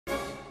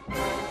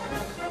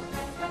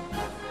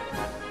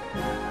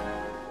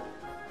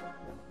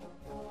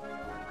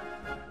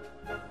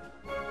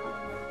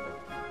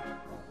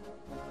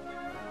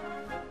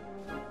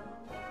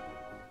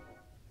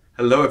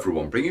Hello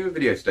everyone, bringing you a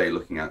video today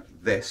looking at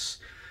this.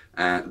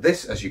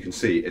 This, as you can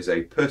see, is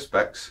a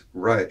Perspex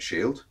Riot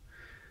shield,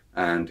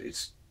 and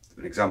it's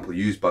an example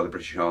used by the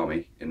British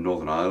Army in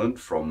Northern Ireland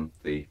from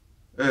the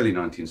early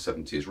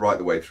 1970s right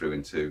the way through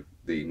into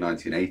the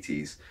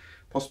 1980s,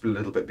 possibly a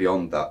little bit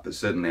beyond that, but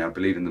certainly I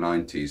believe in the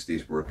 90s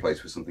these were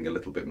replaced with something a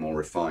little bit more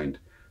refined,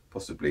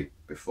 possibly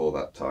before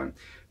that time.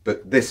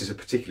 But this is a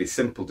particularly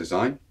simple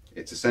design.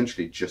 It's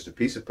essentially just a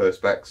piece of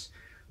Perspex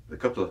with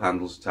a couple of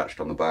handles attached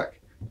on the back,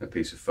 a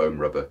piece of foam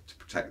rubber to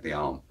protect the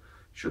arm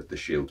should the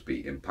shield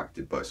be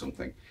impacted by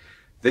something.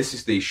 This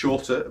is the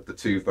shorter of the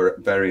two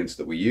variants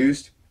that we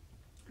used.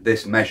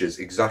 This measures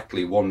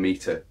exactly 1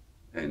 meter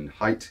in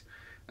height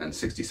and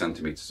 60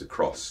 centimeters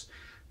across.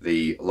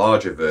 The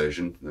larger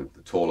version,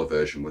 the taller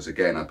version, was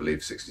again, I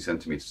believe, 60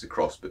 centimeters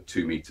across but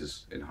 2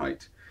 meters in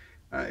height.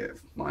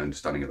 If my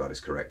understanding of that is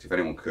correct. If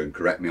anyone can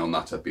correct me on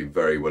that, I'd be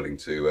very willing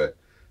to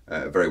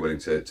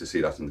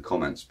see that in the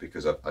comments,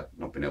 because I've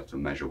not been able to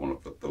measure one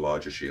of the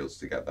larger shields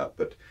to get that,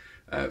 but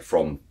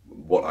from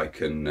what I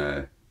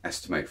can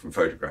estimate from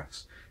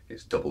photographs,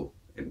 it's double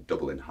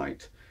in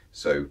height.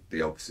 So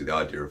obviously the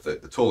idea of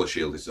the taller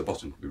shield is the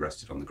bottom can be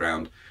rested on the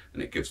ground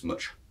and it gives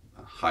much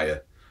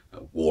higher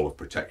wall of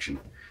protection.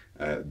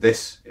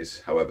 This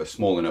is, however,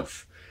 small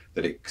enough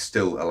that it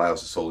still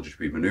allows a soldier to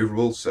be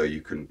manoeuvrable, so you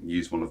can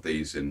use one of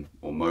these in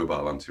more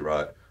mobile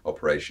anti-riot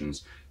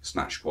operations.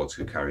 Snatch squads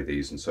could carry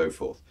these and so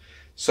forth.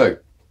 So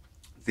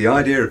the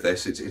idea of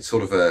this, it's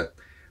sort of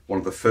one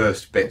of the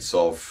first bits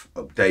of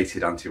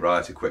updated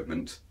anti-riot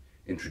equipment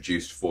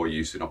introduced for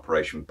use in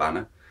Operation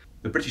Banner.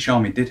 The British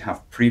Army did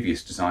have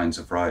previous designs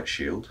of riot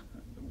shield,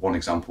 one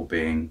example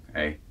being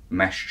a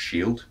mesh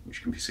shield,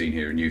 which can be seen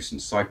here in use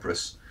in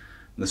Cyprus.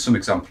 And there's some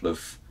example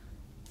of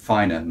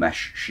finer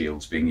mesh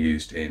shields being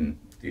used in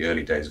the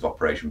early days of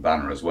Operation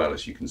Banner as well,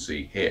 as you can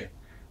see here.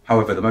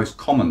 However, the most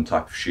common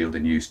type of shield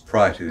in use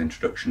prior to the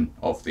introduction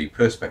of the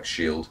Perspex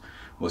shield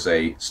was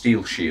a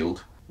steel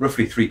shield,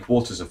 roughly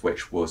 3/4 of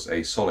which was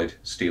a solid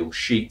steel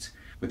sheet,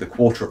 with a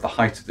quarter of the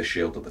height of the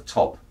shield at the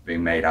top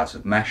being made out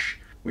of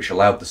mesh, which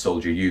allowed the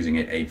soldier using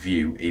it a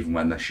view even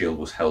when the shield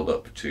was held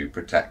up to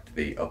protect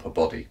the upper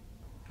body.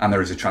 And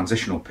there is a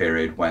transitional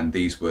period when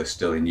these were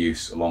still in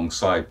use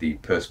alongside the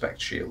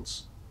Perspex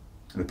shields.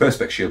 The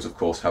Perspex shields, of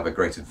course, have a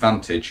great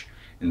advantage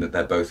in that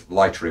they're both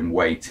lighter in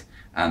weight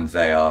and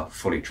they are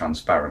fully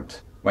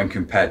transparent, when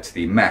compared to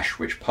the mesh,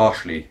 which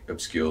partially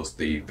obscures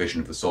the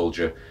vision of the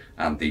soldier,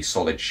 and the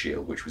solid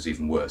shield, which was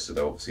even worse, so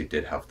they obviously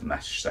did have the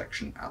mesh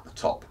section at the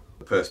top.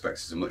 The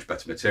Perspex is a much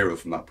better material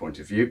from that point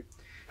of view.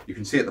 You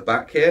can see at the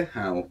back here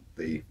how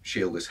the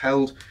shield is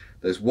held.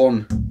 There's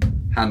one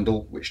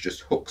handle which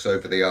just hooks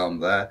over the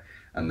arm there,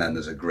 and then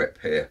there's a grip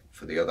here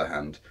for the other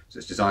hand. So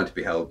it's designed to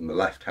be held in the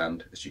left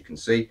hand, as you can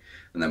see,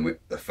 and then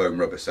with the foam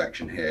rubber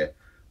section here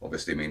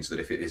obviously means that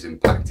if it is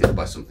impacted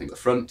by something at the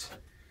front,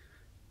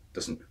 it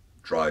doesn't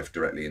drive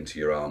directly into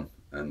your arm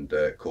and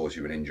cause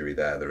you an injury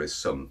there. There is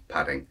some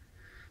padding.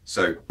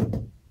 So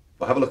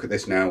we'll have a look at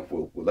this now.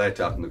 We'll lay it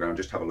out on the ground,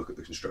 just have a look at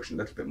the construction, a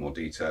little bit more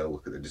detail,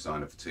 look at the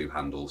design of the two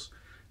handles.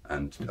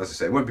 And as I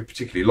say, it won't be a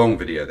particularly long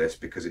video this,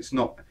 because it's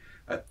not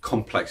a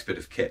complex bit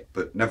of kit,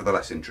 but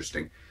nevertheless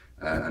interesting.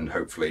 And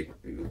hopefully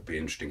it'll be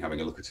interesting having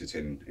a look at it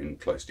in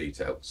close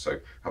detail.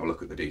 So have a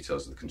look at the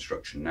details of the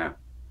construction now.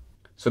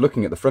 So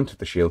looking at the front of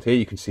the shield here,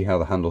 you can see how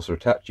the handles are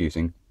attached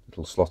using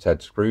little slot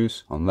head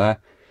screws on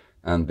there,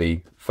 and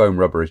the foam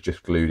rubber is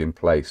just glued in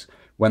place.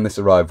 When this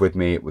arrived with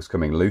me, it was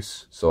coming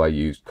loose, so I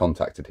used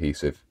contact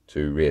adhesive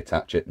to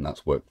reattach it, and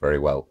that's worked very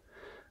well.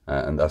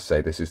 And as I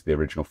say, this is the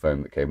original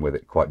foam that came with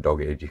it, quite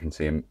dog-eared. You can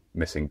see a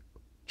missing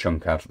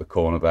chunk out of the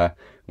corner there.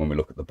 When we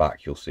look at the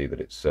back, you'll see that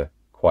it's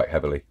quite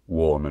heavily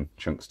worn and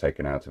chunks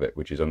taken out of it,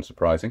 which is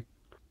unsurprising.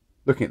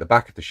 Looking at the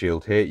back of the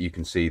shield here, you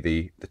can see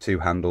the two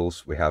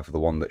handles. We have the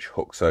one that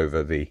hooks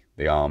over the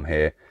arm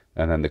here,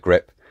 and then the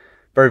grip.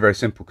 Very, very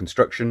simple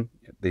construction.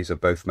 These are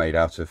both made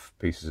out of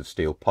pieces of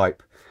steel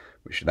pipe,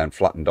 which are then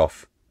flattened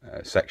off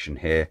section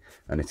here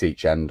and at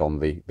each end on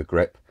the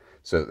grip,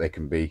 so that they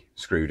can be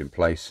screwed in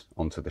place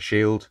onto the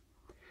shield.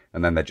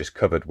 And then they're just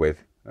covered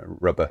with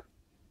rubber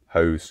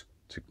hose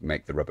to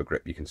make the rubber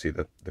grip. You can see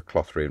the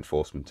cloth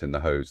reinforcement in the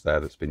hose there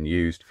that's been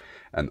used,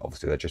 and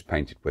obviously they're just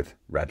painted with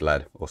red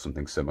lead or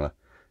something similar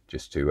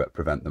just to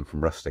prevent them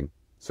from rusting.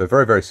 So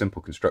very, very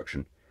simple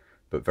construction,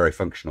 but very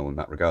functional in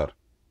that regard.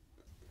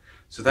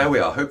 So there we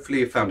are. Hopefully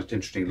you found it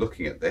interesting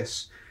looking at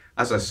this.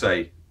 As I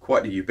say,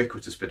 quite a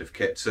ubiquitous bit of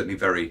kit, certainly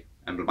very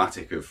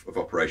emblematic of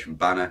Operation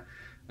Banner,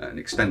 and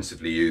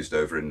extensively used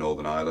over in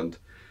Northern Ireland.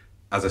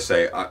 As I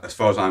say, as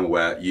far as I'm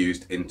aware,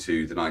 used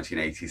into the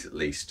 1980s at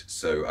least.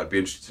 So I'd be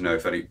interested to know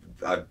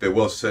if there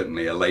was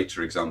certainly a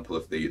later example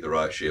of the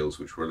riot shields,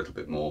 which were a little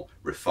bit more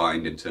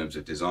refined in terms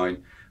of design.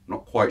 I'm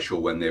not quite sure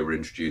when they were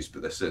introduced,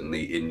 but they're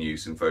certainly in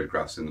use in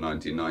photographs in the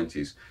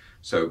 1990s.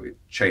 So it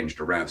changed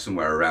around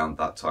somewhere around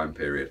that time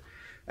period.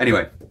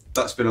 Anyway,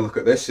 that's been a look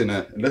at this in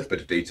a little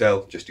bit of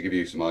detail, just to give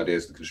you some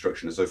ideas of the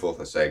construction and so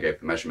forth. I say I gave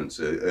the measurements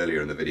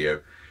earlier in the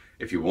video.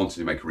 If you wanted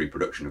to make a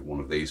reproduction of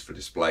one of these for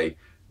display,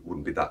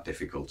 wouldn't be that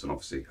difficult, and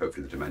obviously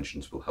hopefully the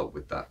dimensions will help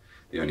with that.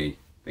 The only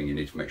thing you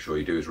need to make sure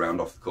you do is round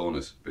off the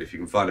corners, but if you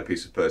can find a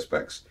piece of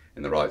Perspex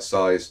in the right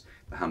size,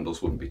 the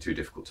handles wouldn't be too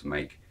difficult to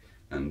make,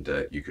 and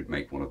you could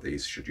make one of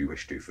these should you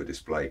wish to for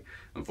display.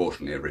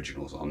 Unfortunately,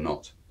 originals are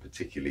not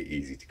particularly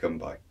easy to come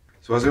by.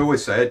 So as I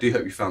always say, I do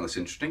hope you found this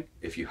interesting.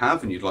 If you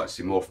have and you'd like to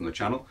see more from the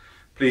channel,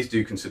 please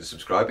do consider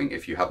subscribing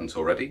if you haven't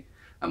already.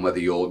 And whether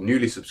you're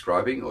newly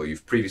subscribing or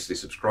you've previously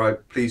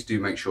subscribed, please do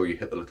make sure you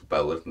hit the little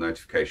bell, the little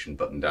notification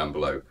button down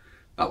below.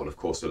 That will of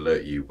course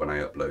alert you when I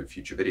upload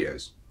future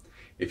videos.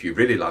 If you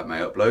really like my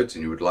uploads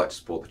and you would like to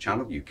support the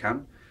channel, you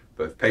can.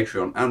 Both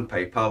Patreon and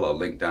PayPal are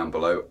linked down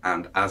below,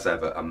 and as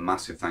ever, a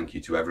massive thank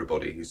you to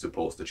everybody who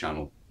supports the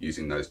channel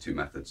using those two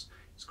methods.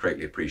 It's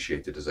greatly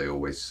appreciated, as I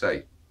always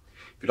say.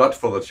 If you'd like to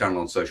follow the channel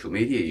on social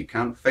media, you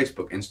can.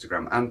 Facebook,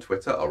 Instagram and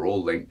Twitter are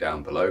all linked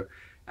down below.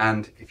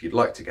 And if you'd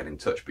like to get in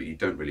touch but you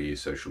don't really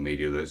use social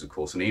media, there's of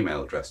course an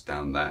email address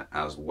down there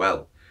as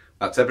well.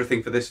 That's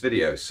everything for this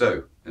video,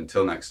 so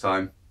until next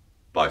time,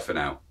 bye for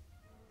now.